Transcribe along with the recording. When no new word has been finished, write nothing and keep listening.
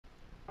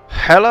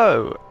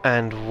Hello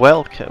and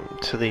welcome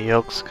to the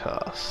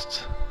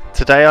Yogscast.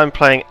 Today I'm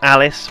playing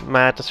Alice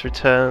Madness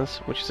Returns,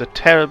 which is a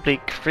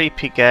terribly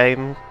creepy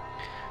game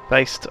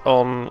based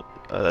on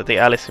the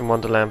Alice in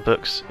Wonderland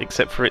books,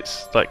 except for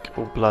it's like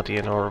all bloody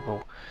and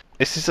horrible.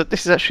 This is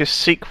actually a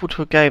sequel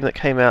to a game that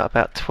came out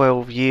about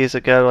 12 years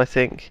ago, I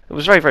think. It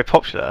was very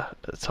popular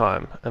at the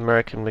time,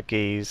 American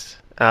McGee's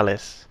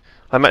Alice.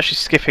 I'm actually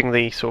skipping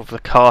the sort of the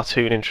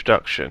cartoon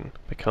introduction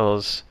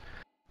because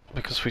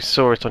we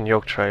saw it on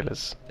Yog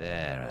trailers.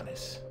 There,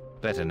 Alice.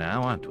 Better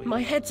now, aren't we?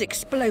 My head's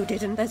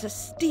exploded and there's a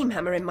steam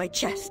hammer in my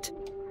chest.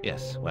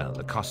 Yes, well,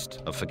 the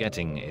cost of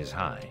forgetting is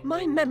high.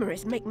 My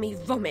memories make me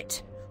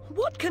vomit.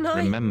 What can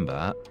I...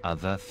 Remember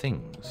other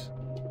things.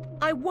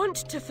 I want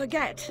to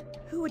forget.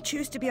 Who would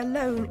choose to be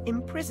alone,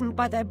 imprisoned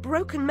by their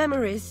broken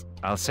memories?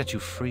 I'll set you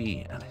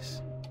free,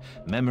 Alice.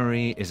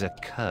 Memory is a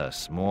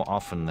curse more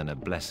often than a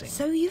blessing.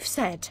 So you've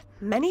said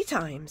many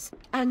times,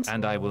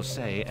 and I will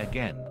say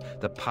again,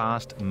 the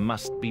past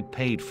must be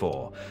paid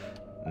for.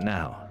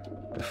 Now,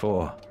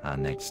 before our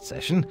next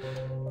session,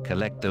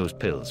 collect those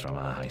pills from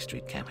our high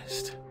street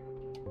chemist.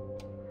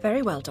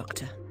 Very well,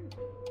 Doctor.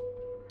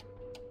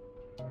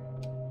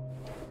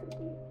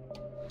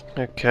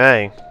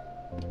 Okay.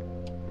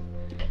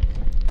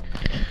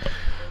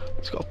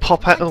 It's got a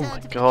pop out. Oh my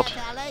god.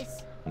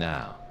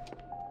 Now,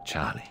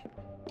 Charlie.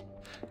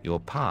 Your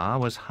pa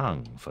was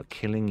hung for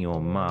killing your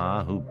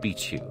ma who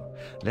beat you.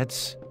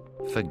 Let's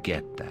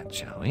forget that,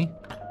 shall we?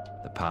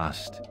 The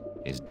past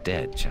is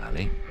dead,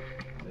 Charlie.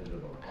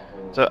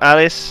 So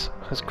Alice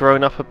has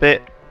grown up a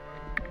bit,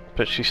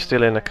 but she's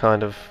still in a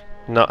kind of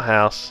nut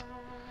house.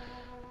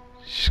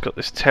 She's got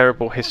this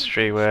terrible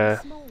history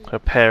where her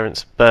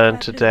parents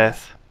burned to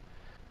death.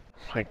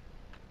 My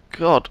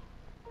god.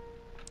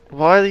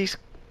 Why are these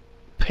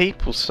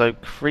people so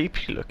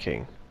creepy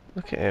looking?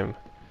 Look at him.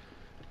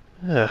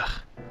 Ugh.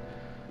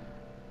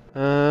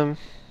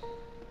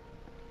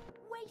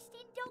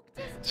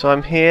 So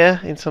I'm here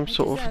in some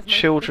sort of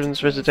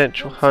children's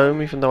residential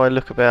home, even though I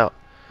look about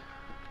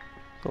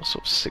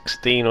sort of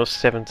 16 or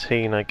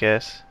 17, I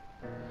guess.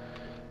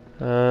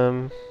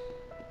 I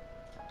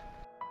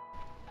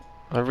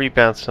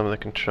rebound some of the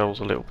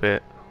controls a little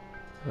bit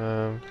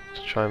to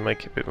try and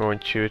make it a bit more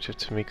intuitive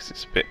to me, because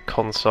it's a bit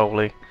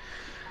console-y.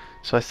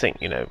 So I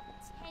think, you know,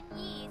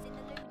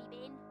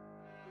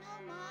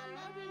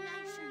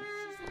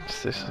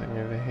 what's this thing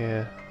over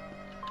here?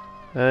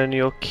 Earn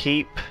your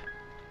keep.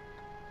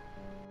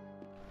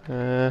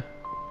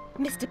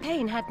 Mr.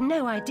 Payne had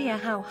no idea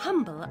how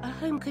humble a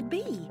home could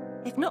be.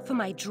 If not for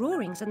my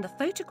drawings and the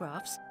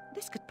photographs,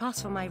 this could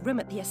pass for my room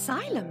at the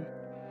asylum.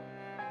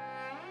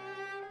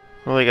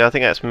 Well, there you go. I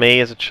think that's me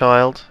as a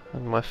child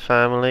and my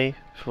family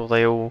before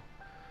they all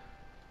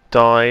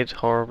died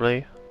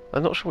horribly.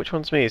 I'm not sure which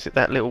one's me. Is it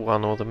that little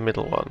one or the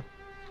middle one?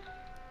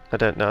 I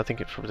don't know. I think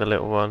it's probably the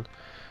little one.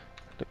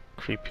 Look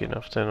creepy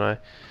enough, don't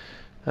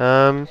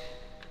I?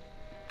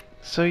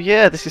 So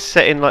yeah, this is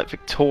set in like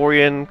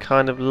Victorian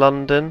kind of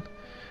London.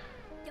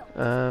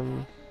 I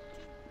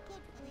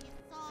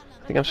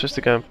think I'm supposed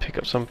to go and pick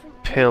up some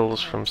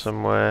pills from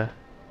somewhere.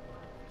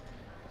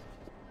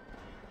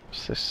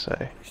 What's this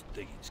say?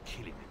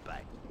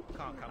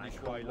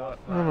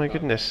 Oh my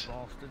goodness.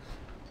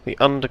 The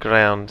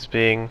underground is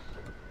being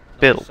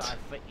built.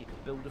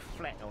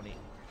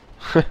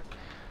 So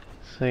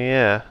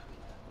yeah,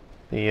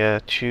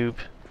 the tube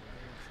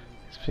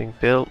is being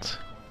built.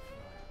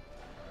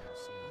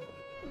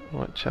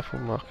 Whitechapel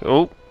Market.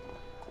 Oh!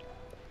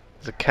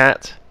 There's a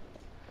cat.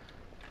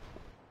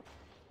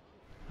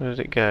 Where did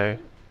it go?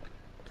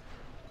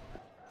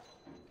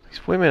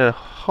 These women are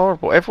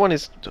horrible. Everyone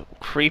is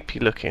creepy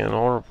looking and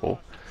horrible.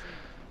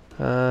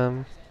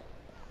 Hello,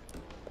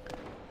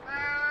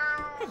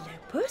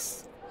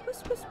 Puss.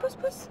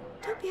 Puss.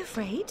 Don't be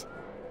afraid.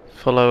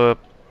 Follow a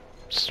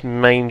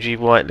mangy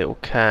white little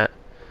cat.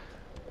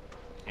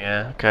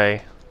 Yeah,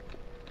 okay.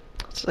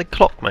 It's a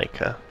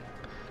clockmaker.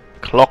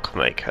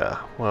 Clockmaker.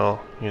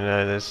 Well, you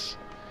know, there's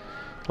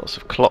lots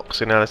of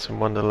clocks in Alice in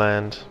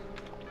Wonderland.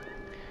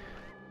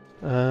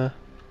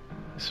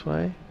 This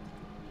way.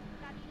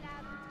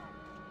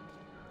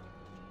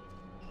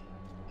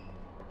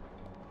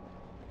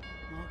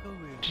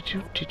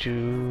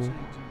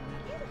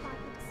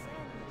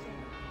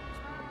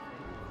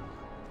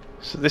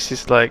 So this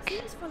is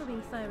like,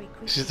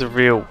 this is the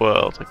real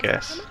world, I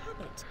guess,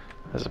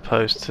 as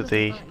opposed to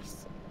the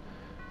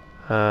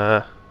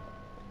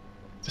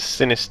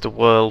sinister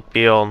world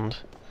beyond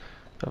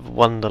of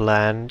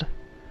Wonderland.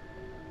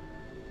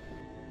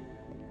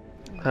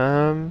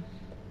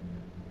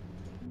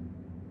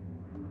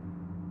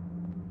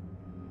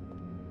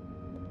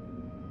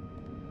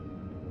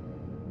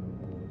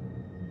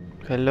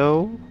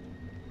 Hello?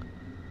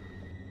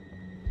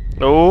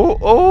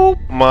 Oh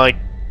my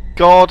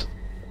god!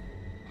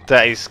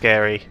 That is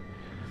scary.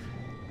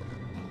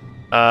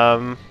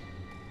 What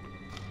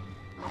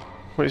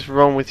is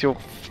wrong with your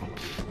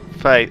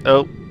face?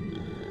 Oh.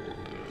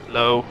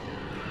 Hello.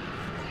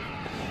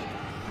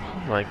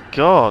 Oh my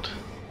god.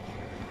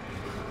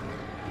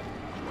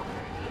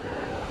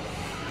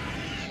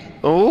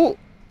 Oh!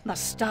 My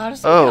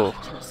stars Oh. and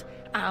garters.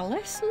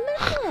 Alice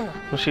Little.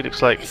 Well, she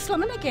looks like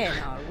Slumming again,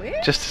 are we?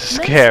 just as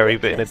Nice scary,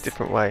 but in a necklace.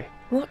 different way.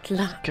 What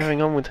luck. What's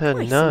going on with her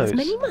Twice in nose? as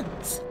many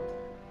months.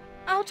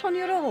 Out on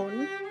your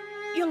own?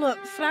 You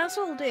look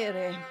frazzled,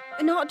 dearie.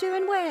 Not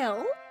doing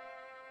well?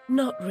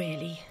 Not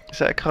really. Is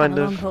that a Come kind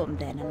along of... home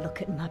then and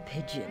look at my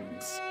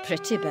pigeons.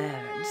 Pretty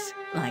birds.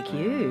 Like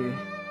you.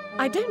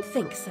 I don't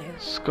think so.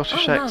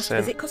 Scottish Our last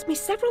accent? visit cost me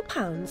several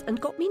pounds and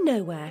got me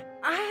nowhere.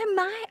 I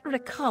might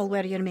recall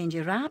where your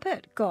mangy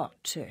rabbit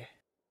got to.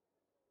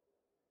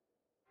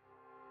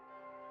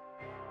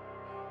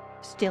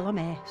 Still a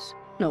mess.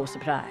 No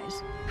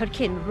surprise. Her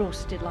kin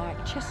roasted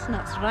like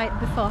chestnuts right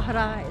before her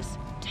eyes.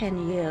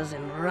 10 years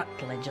in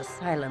Rutledge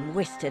Asylum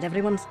wasted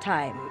everyone's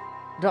time.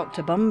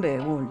 Dr.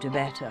 Bumby won't do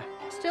better.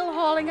 Still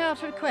hauling out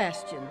her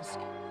questions.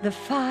 The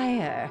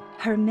fire,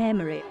 her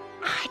memory.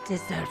 I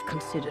deserve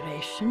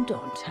consideration,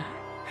 don't I?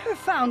 Who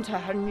found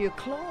her new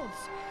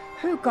clothes?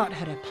 Who got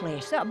her a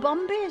place at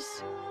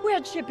Bumby's?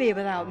 Where'd she be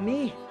without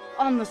me?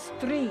 On the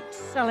street,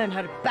 selling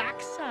her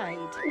backside.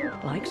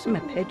 Likes my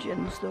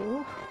pigeons,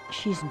 though.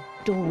 She's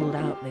doled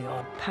out the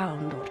odd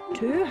pound or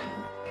two.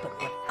 But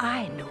what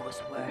I know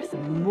is worth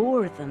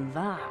more than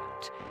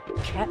that.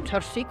 Kept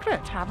her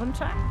secret,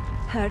 haven't I?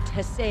 Heard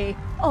her say,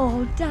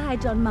 "Oh,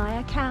 died on my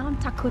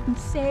account, I couldn't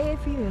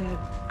save you."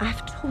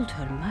 I've told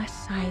her my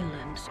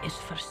silence is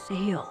for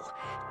sale.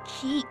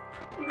 Keep.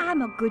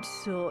 I'm a good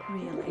sort,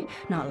 really.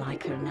 Not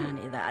like her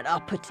nanny, that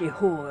uppity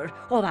whore.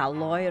 Or that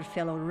lawyer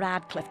fellow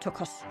Radcliffe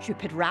took a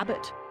stupid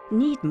rabbit.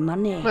 Need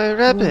money. My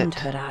rabbit. Warned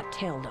her I'd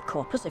tell the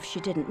coppers if she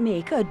didn't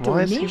make a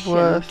Why is he donation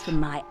worth- to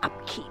my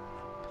upkeep.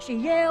 She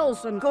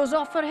yells and goes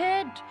off her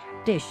head.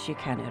 This she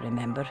can't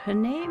remember her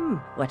name,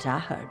 what I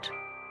heard.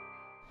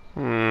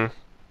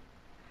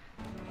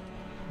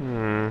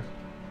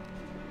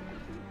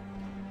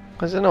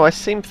 I don't know, I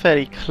seem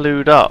fairly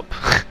clued up.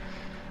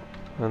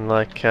 And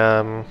like,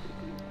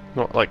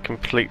 not like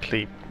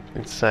completely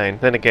insane.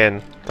 Then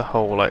again, the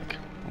whole like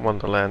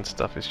Wonderland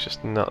stuff is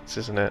just nuts,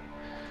 isn't it?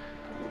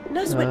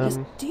 Nurse Witness,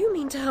 do you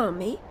mean to harm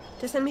me?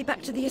 To send me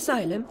back to the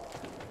asylum?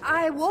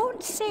 I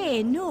won't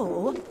say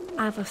no.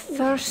 I've a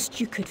thirst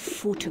you could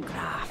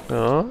photograph.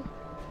 Oh?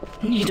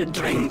 Need a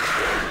drink.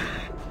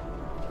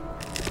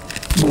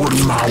 Your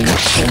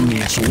mouth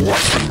needs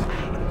water.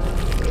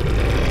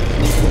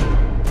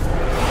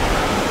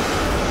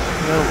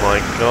 Oh my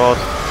god.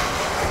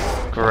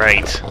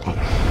 Great.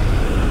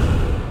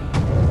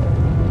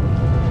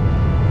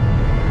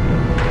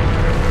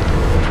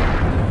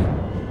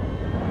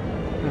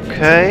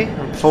 Okay,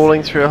 I'm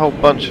falling through a whole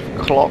bunch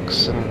of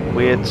clocks and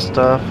weird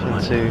stuff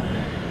into,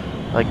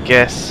 I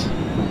guess,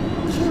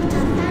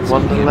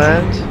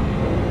 Wonderland.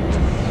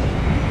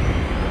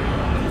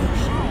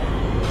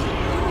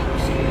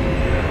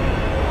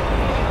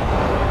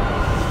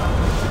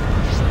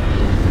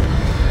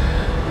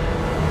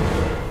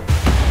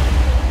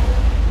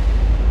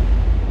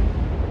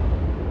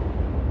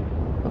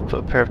 I'll put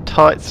a pair of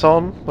tights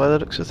on by the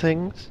looks of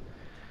things.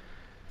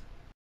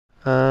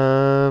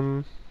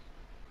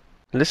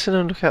 Listen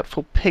and look out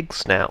for pig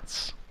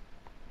snouts.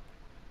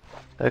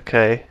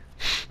 Okay.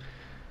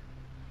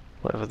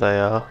 Whatever they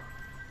are.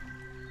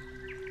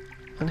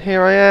 And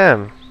here I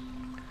am.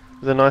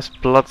 With a nice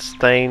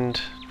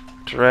blood-stained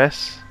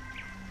dress.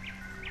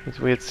 With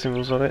weird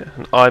symbols on it.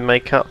 And eye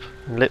makeup.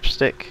 And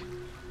lipstick.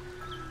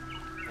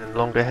 And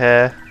longer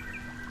hair.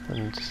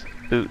 And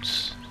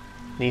boots.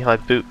 Knee-high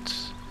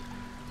boots.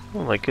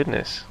 Oh my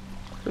goodness.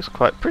 Looks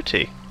quite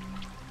pretty.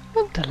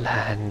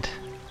 Wonderland.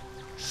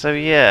 So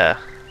yeah.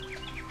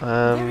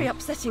 Very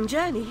upsetting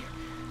journey.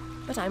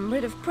 But I'm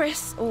rid of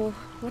Pris, or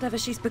whatever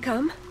she's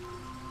become.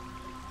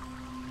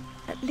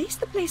 At least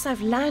the place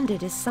I've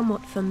landed is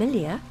somewhat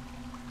familiar.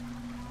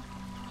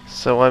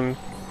 So I'm...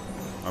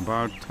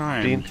 About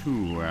time, Bean-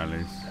 too,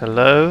 Alice.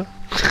 Hello?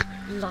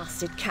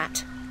 Blasted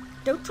cat.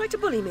 Don't try to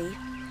bully me.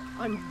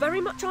 I'm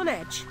very much on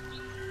edge.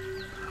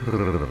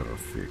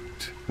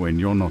 Perfect. When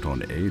you're not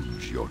on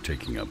edge, you're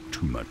taking up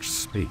too much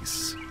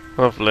space.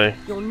 Lovely.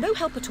 You're no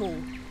help at all.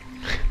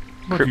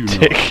 But you know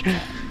Cryptic. how it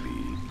can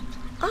be.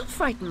 I'll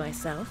frighten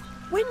myself.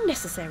 When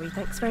necessary,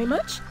 thanks very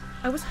much.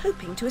 I was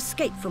hoping to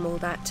escape from all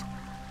that.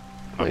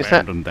 What is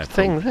that Abandon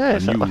thing hope. there? A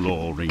Is that new like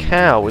law a reigns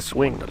cow in with this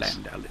wings?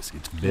 Wonderland, Alice.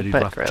 It's very the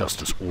rough background.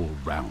 justice all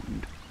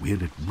round.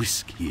 We're at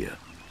risk here.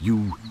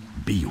 You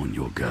be on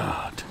your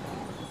guard.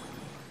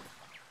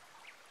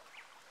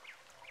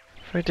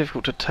 Very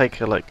difficult to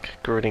take a like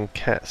grinning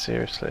cat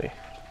seriously.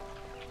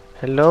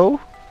 Hello?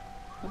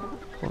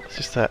 What's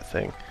just that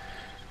thing?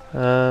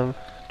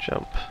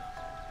 Jump.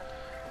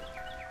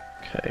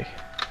 Okay.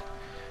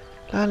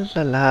 La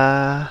la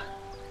la.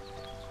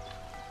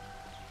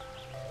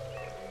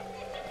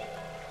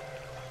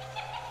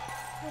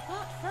 You're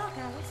part frog,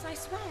 Alice, I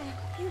swear.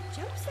 You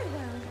jump so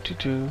well. Do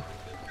do.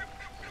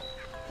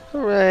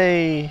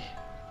 Hooray!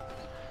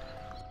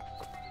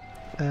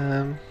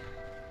 The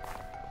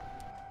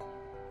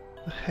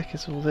heck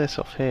is all this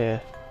off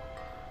here?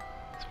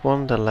 It's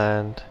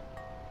Wonderland.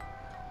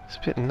 It's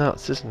a bit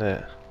nuts, isn't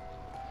it?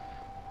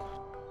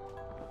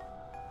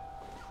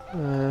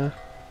 Oh.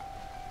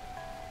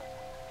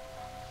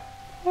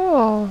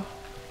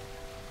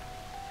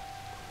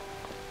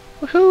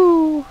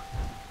 Woohoo!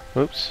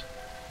 Oops.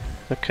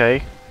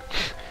 Okay.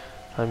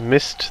 I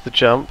missed the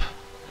jump.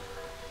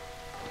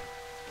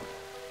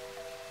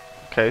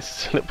 Okay,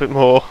 this is a little bit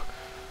more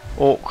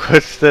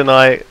awkward than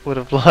I would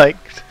have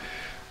liked.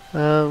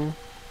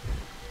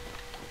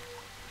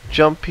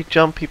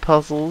 Jumpy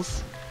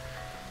puzzles.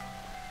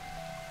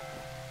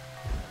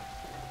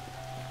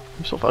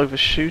 I'm sort of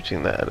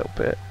overshooting that a little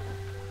bit.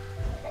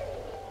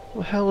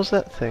 What the hell was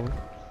that thing?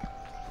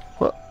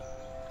 What?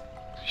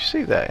 Did you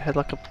see that? It had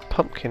like a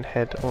pumpkin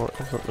head on it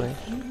or something.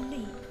 If you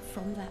leap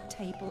from that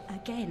table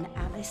again,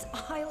 Alice,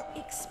 I'll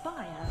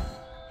expire.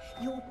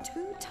 You're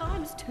 2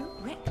 times too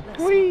reckless,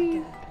 Whee!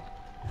 my girl.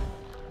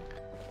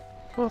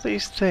 What are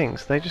these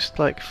things? They just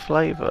like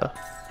flavour.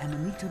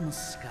 Amanita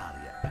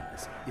muscaria,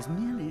 Alice, is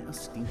merely a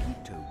stinky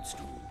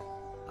toadstool.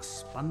 A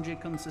spongy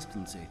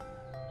consistency.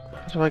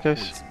 How do I go?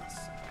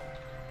 Poisonous.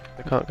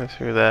 I can't go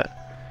through that.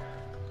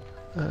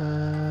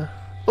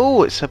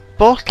 Oh, it's a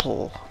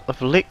bottle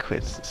of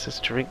liquids that says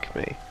 "drink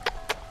me."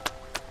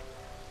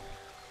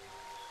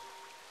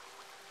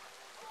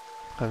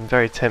 I'm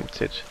very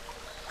tempted.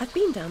 I've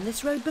been down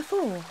this road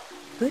before.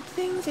 Good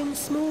things in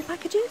small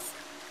packages?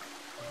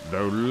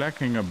 Though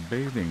lacking a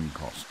bathing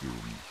costume,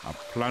 a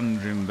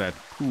plunge in that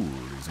pool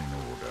is in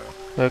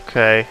order.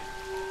 Okay.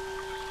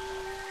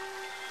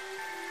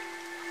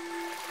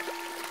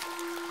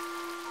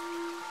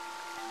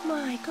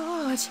 My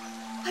God,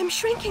 I'm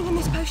shrinking in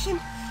this potion.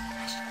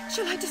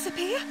 Shall I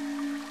disappear?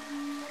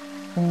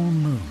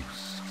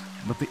 Almost.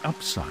 But the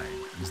upside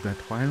is that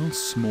while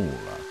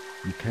smaller,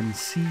 you can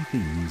see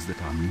things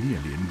that are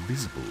nearly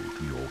invisible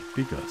to your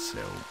bigger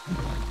self.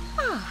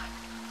 Ah,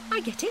 I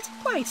get it.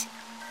 Quite.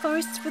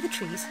 Forests for the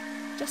trees.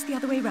 Just the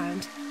other way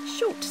round.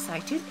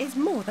 Short-sighted is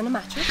more than a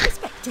matter of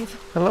perspective.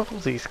 I love all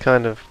these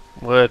kind of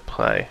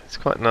wordplay. It's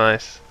quite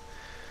nice.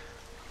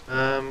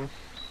 Oh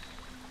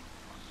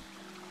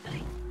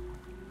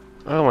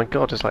my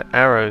god, there's like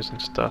arrows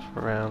and stuff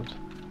around.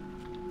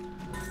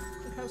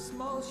 Look how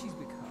small she's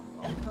become.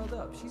 All curled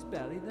up. She's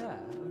barely there.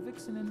 A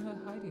vixen in her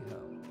hidey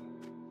hole.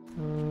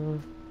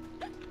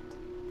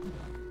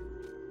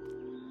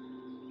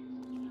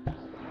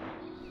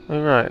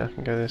 Oh right, I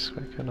can go this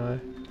way, can I?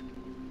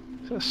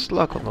 Is there a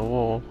slug on the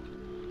wall?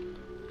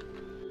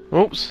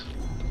 Oops!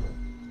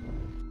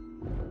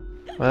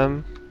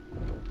 Oh,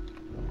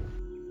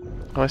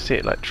 I see,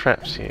 it like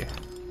traps you.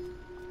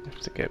 You have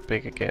to get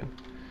big again.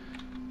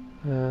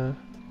 I'm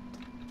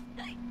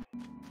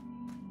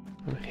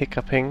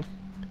hiccuping.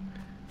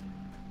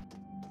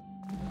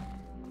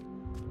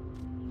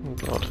 Oh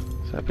god,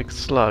 is that a big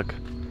slug?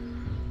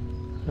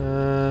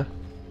 Ow.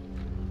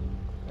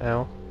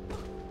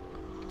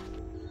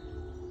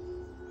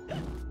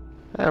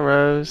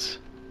 Arrows.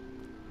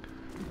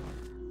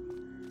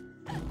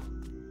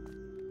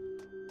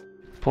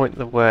 Point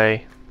the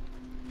way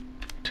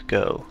to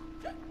go.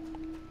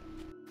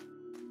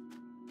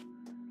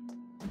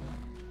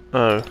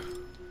 Oh.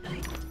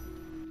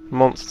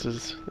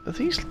 Monsters. Are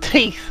these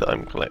teeth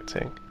I'm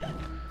collecting?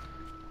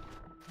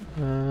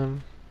 I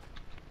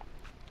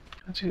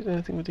do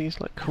anything with these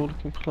like cool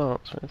looking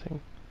plants or anything?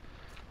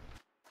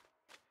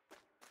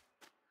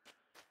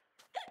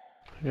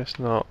 I guess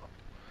not.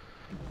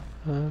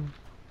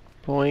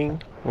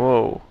 Boing.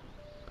 Whoa.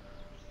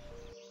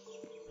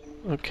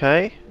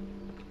 Okay.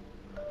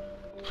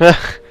 Oh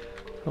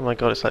my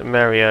god, it's like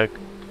Mario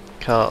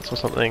Kart or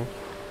something.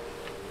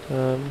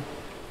 I'm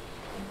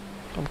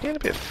getting a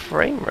bit of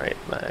frame rate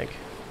lag.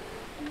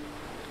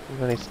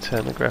 I need to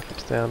turn the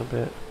graphics down a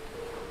bit.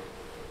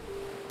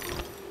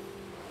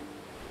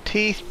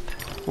 Teeth!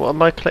 What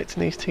am I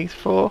collecting these teeth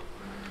for?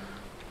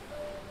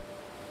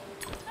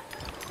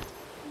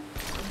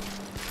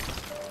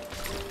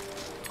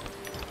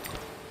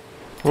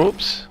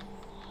 Whoops!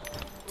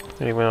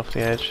 Nearly went off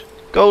the edge.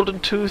 Golden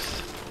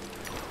tooth!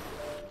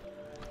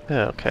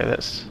 Yeah, okay,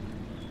 that's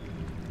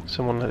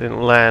someone that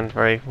didn't land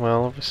very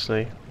well,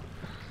 obviously.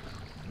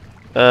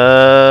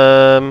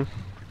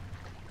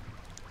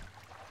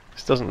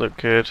 This doesn't look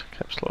good.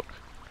 Caps lock.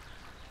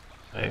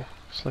 Okay,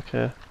 it's like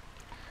a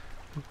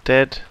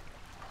dead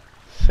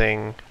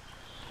thing.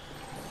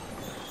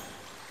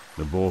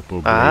 The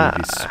vorpal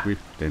blade is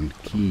swift and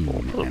keen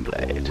and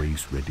blade.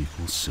 always ready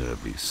for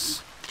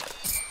service.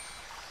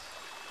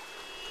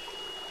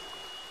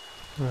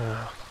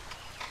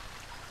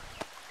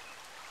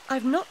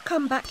 I've not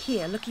come back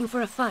here looking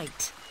for a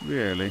fight.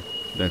 Really?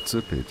 That's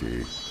a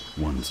pity.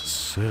 One's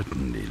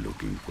certainly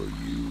looking for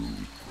you.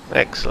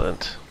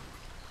 Excellent.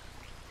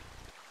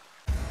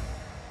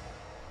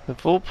 The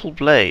vorpal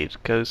blade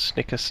goes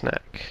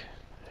snicker-snack.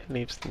 It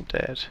leaves them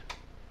dead.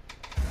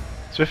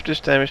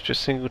 Swiftest damage to a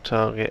single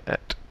target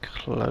at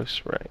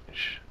close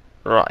range.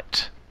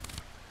 Right.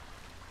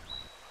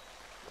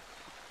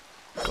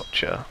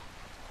 Gotcha.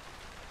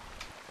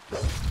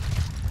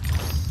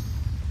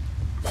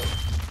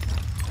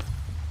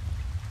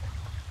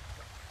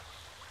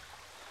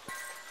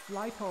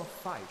 Flight or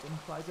fight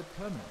implies a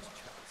permanent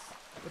choice.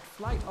 but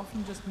flight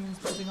often just means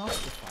putting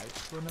off the fight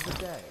for another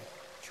day.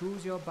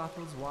 Choose your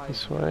battles wisely.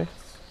 This way?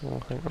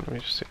 Oh, hang on, let me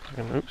just see if I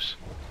can... Oops.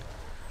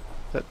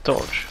 That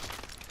dodge.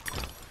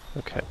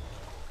 Okay.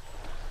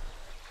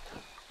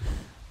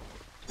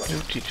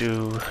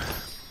 Doo-dee-doo.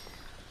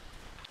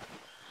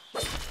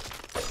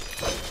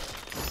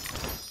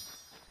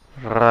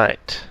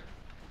 Right.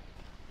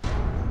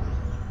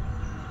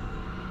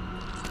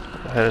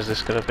 How is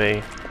this going to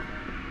be?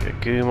 A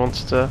goo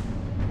monster?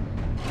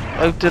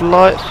 Oh,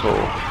 delightful!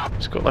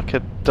 It's got like a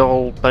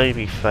doll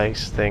baby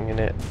face thing in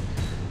it.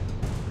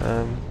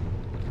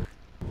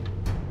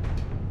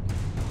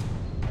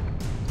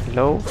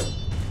 Hello?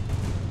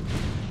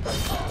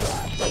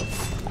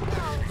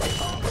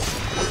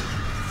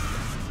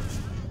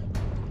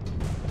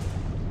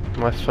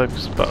 My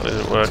focus button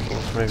isn't working,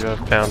 maybe I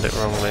found it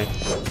wrongly.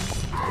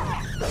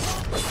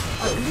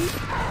 Ugly,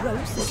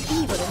 gross, as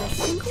evil in a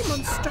single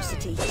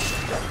monstrosity.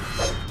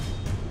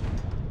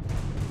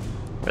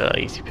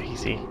 Easy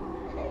peasy.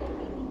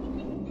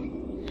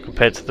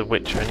 Compared to the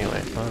Witcher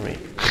anyway, blimey.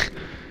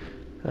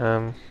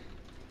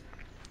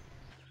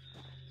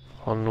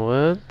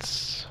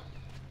 Onwards.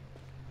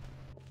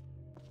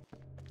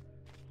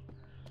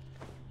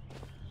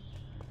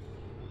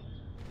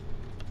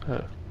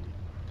 Oh.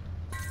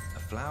 A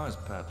flower's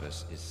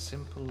purpose is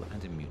simple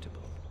and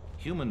immutable.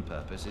 Human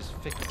purpose is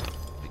fickle,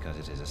 because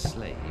it is a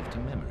slave to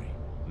memory.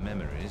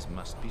 Memories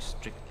must be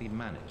strictly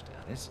managed,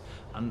 Alice.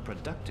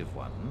 Unproductive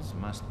ones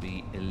must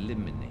be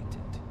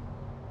eliminated.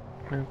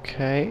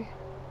 Okay.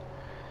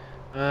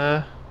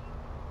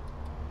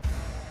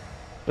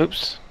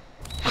 Oops.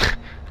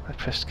 I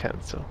pressed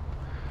cancel.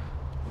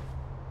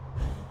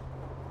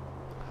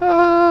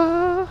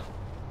 Ah.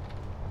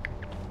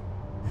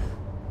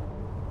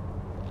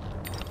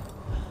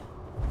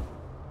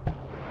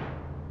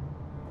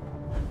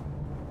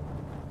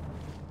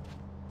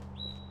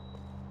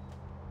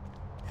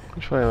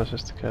 Which way am I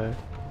supposed to go?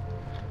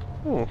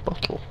 Oh,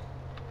 bottle.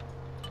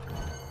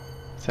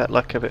 Is that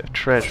like a bit of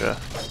treasure?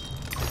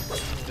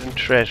 Hidden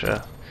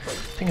treasure.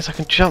 Thing is, I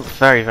can jump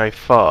very, very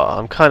far.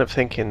 I'm kind of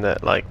thinking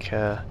that, like,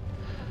 there's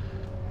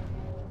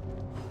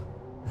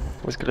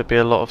going to be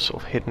a lot of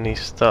sort of hidden-y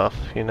stuff,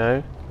 you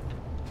know?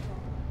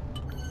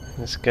 In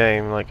this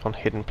game, like on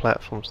hidden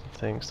platforms and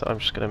things that I'm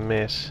just going to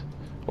miss.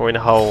 Or in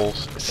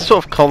holes. It's a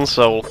sort of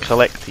console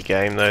collecty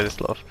game, though. There's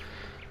a lot of...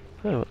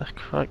 Oh, what the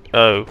crap?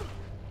 Oh.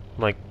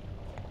 My...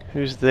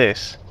 Who's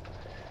this?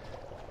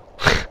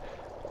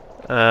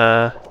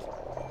 Ah,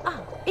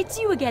 it's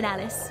you again,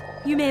 Alice.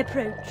 You may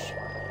approach.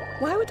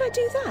 Why would I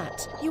do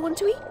that? You want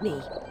to eat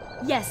me?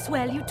 Yes,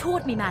 well, you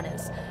taught me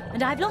manners,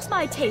 and I've lost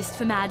my taste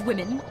for mad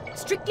women.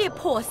 Strictly a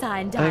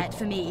porcine diet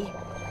for me.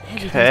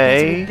 Everything's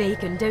better with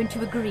bacon, don't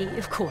you agree?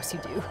 Of course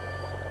you do.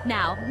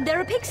 Now, there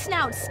are pig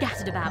snouts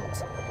scattered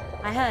about.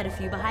 I heard a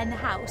few behind the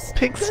house.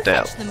 Pig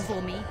snouts? Fetch them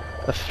for me.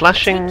 A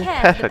flashing Take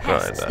care pepper of the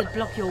pests grinder. that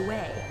block your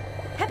way.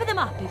 Pepper them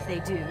up if they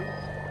do.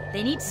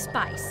 They need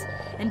spice,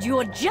 and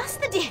you're just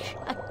the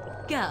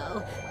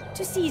girl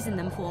to season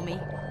them for me.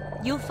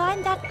 You'll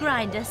find that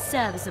grinder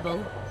serviceable.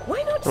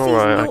 Why not season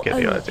Alright, I your get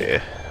own? the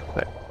idea.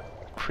 That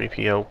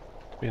creepy old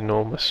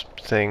enormous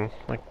thing.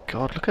 My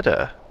god, look at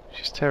her.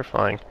 She's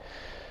terrifying.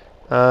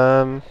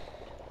 The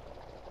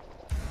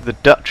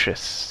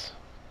Duchess.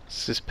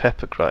 This is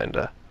pepper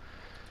grinder.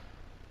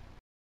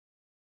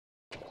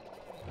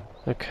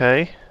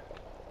 Okay.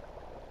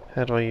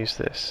 How do I use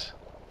this?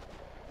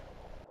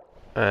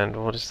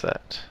 And what is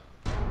that?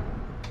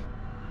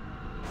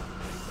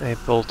 A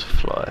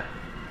bolterfly.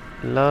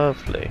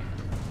 Lovely.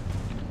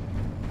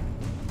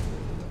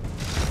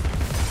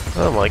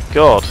 Oh my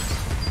god.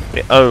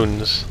 It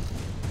owns.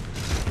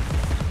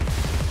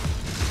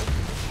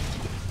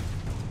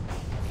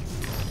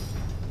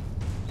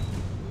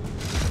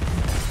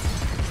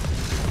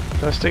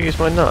 Can I still use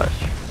my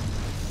knife?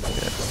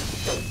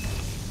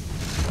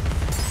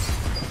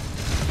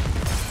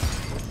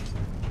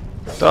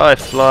 Yeah. Die,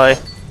 fly!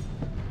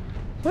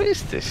 What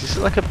is this? Is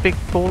it like a big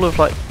ball of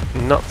like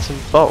nuts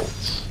and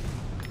bolts?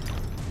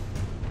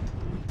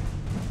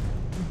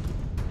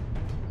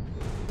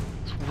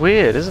 It's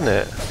weird, isn't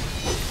it?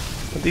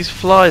 Are these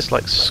flies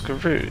like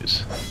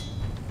screws?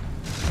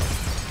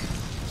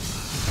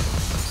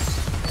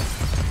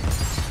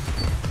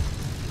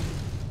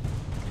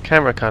 The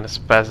camera kind of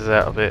spazzes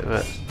out a bit,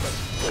 but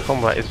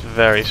combat is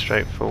very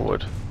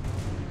straightforward.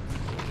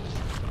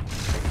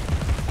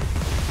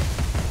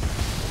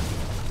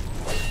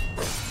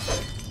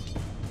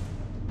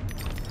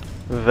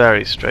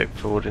 Very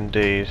straightforward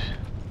indeed.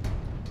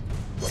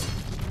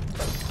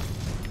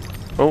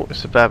 Oh,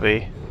 it's a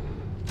babby.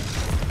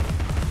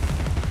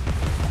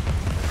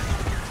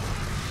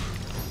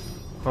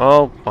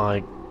 Oh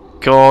my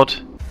god.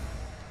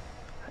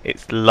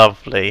 It's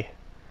lovely.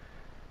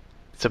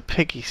 It's a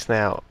piggy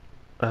snout.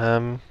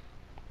 Okay,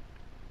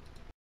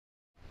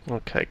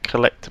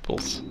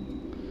 collectibles.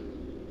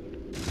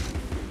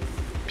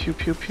 Pew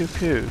pew pew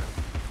pew.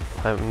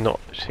 I'm not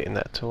hitting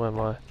that at all, am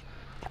I?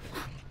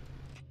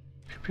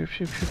 Pew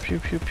pew pew pew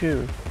pew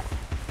pew.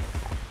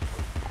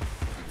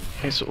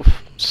 It sort of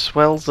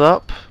swells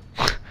up.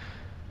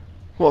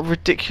 What a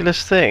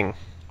ridiculous thing.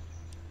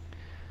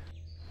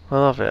 I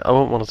love it. I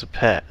want one as a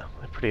pet.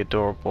 They're pretty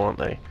adorable, aren't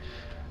they?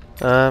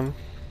 Where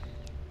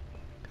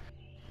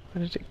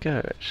did it go,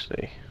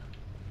 actually?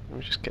 Let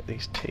me just get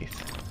these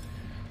teeth.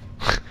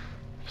 For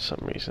some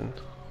reason,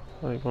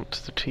 I want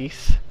the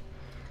teeth.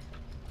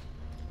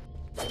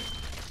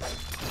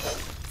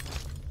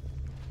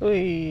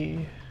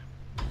 Whee!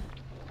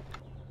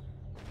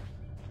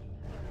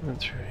 Went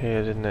through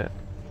here, didn't it?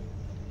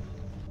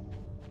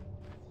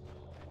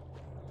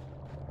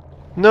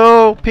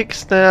 No! Pig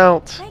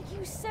snout! Thank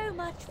you so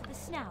much for the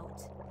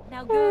snout.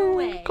 Now go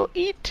away. Got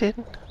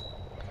eaten.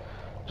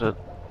 There's a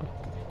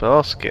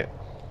basket.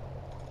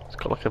 It's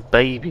got like a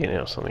baby in it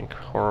or something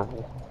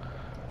horrible.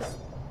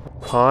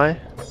 Hi?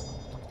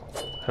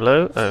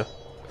 Hello? Oh.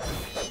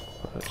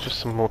 It's just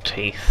some more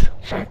teeth.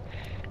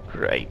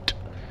 Great.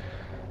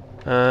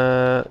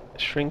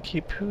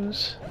 Shrinky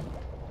poos?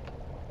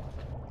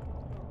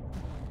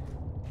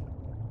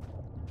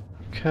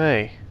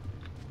 Okay.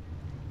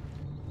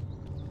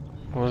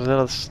 Well, there's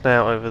another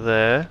snout over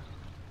there.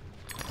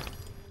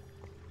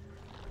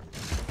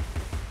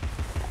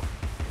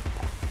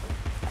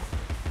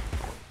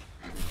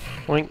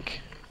 Oink.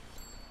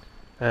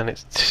 And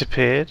it's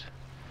disappeared.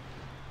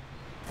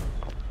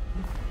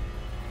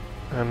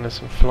 And there's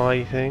some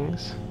fly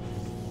things.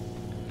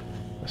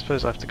 I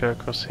suppose I have to go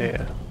across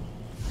here.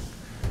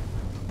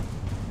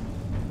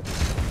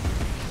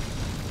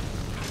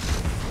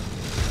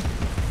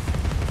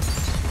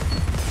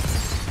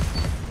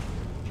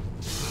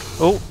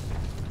 Oh!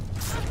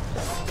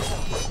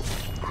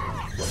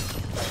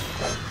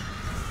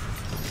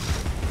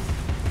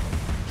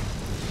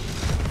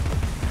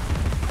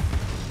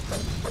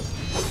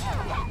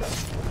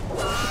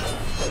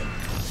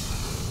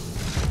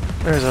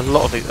 There's a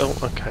lot of these. Oh,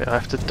 okay, I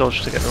have to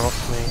dodge to get them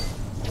off me.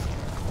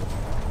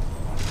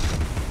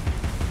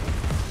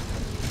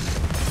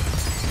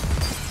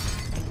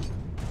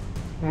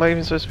 Am I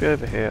even supposed to be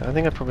over here? I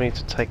think I probably need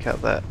to take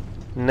out that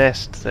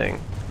nest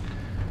thing.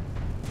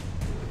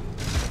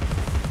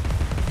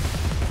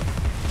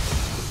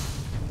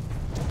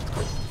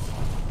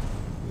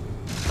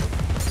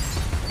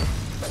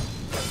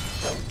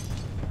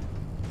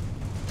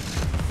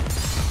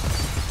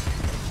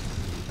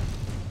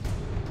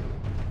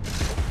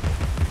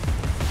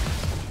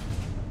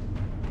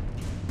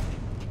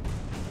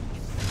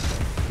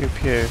 Pew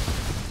pew.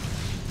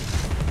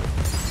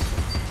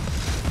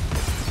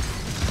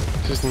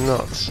 This is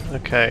nuts.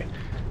 Okay.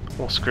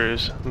 More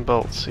screws and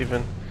bolts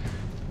even.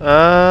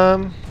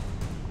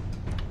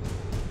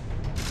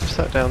 What's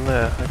that down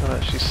there? I can't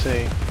actually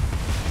see.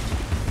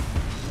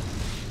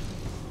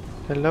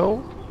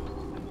 Hello?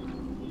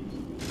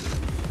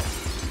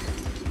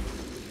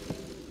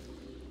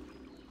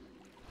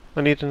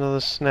 I need another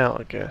snout,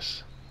 I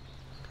guess.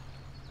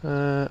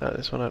 Oh,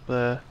 there's one up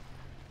there.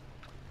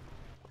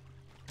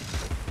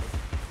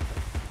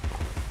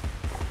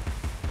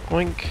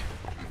 Oink.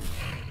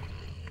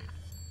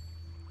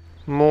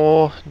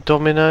 More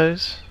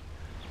dominoes.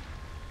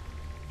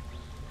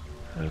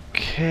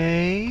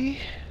 Okay.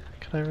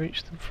 Can I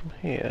reach them from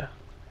here?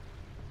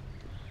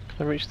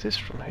 Can I reach this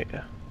from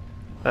here?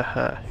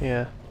 Aha,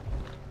 yeah.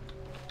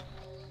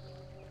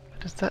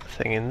 What is that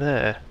thing in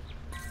there?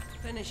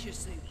 Finish your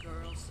soup,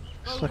 girls.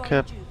 It's like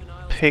a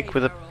pig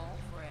with a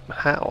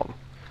hat on.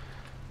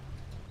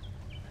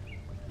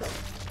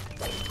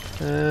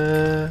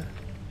 Oh.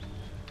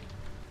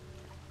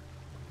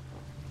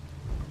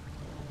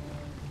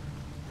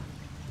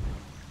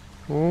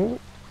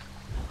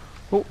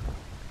 Oh.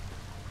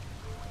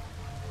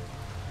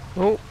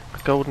 Oh, a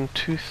golden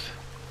tooth.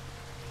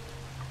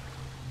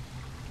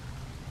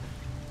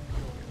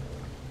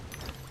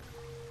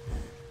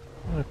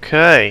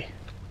 Okay.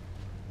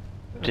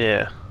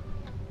 Dear.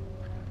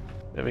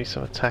 There'll be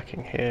some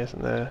attacking here,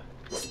 isn't there?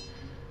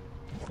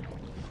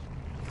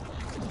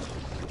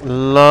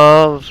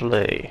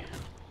 Lovely.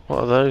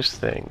 What are those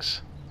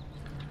things?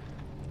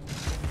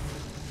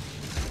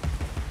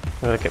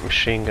 I'm gonna get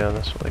machine gun,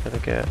 that's what they're gonna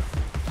get.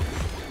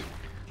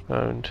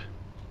 Owned.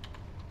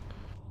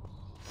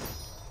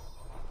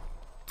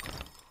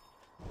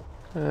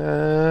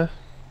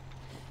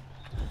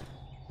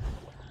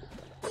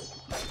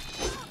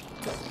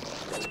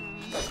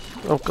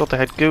 Oh god, they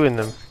had goo in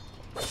them.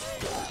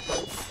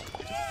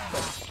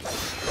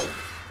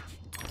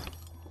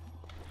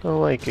 Go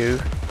away, goo.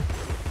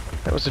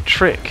 That was a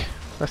trick.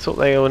 I thought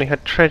they only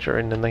had treasure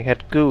in them, they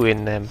had goo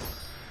in them.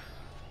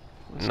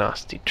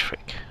 Nasty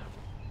trick.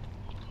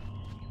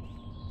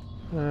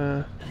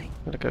 I'm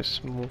gonna go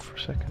small for a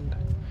second.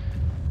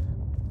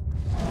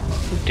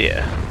 Oh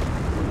dear.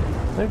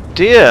 Oh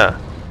dear!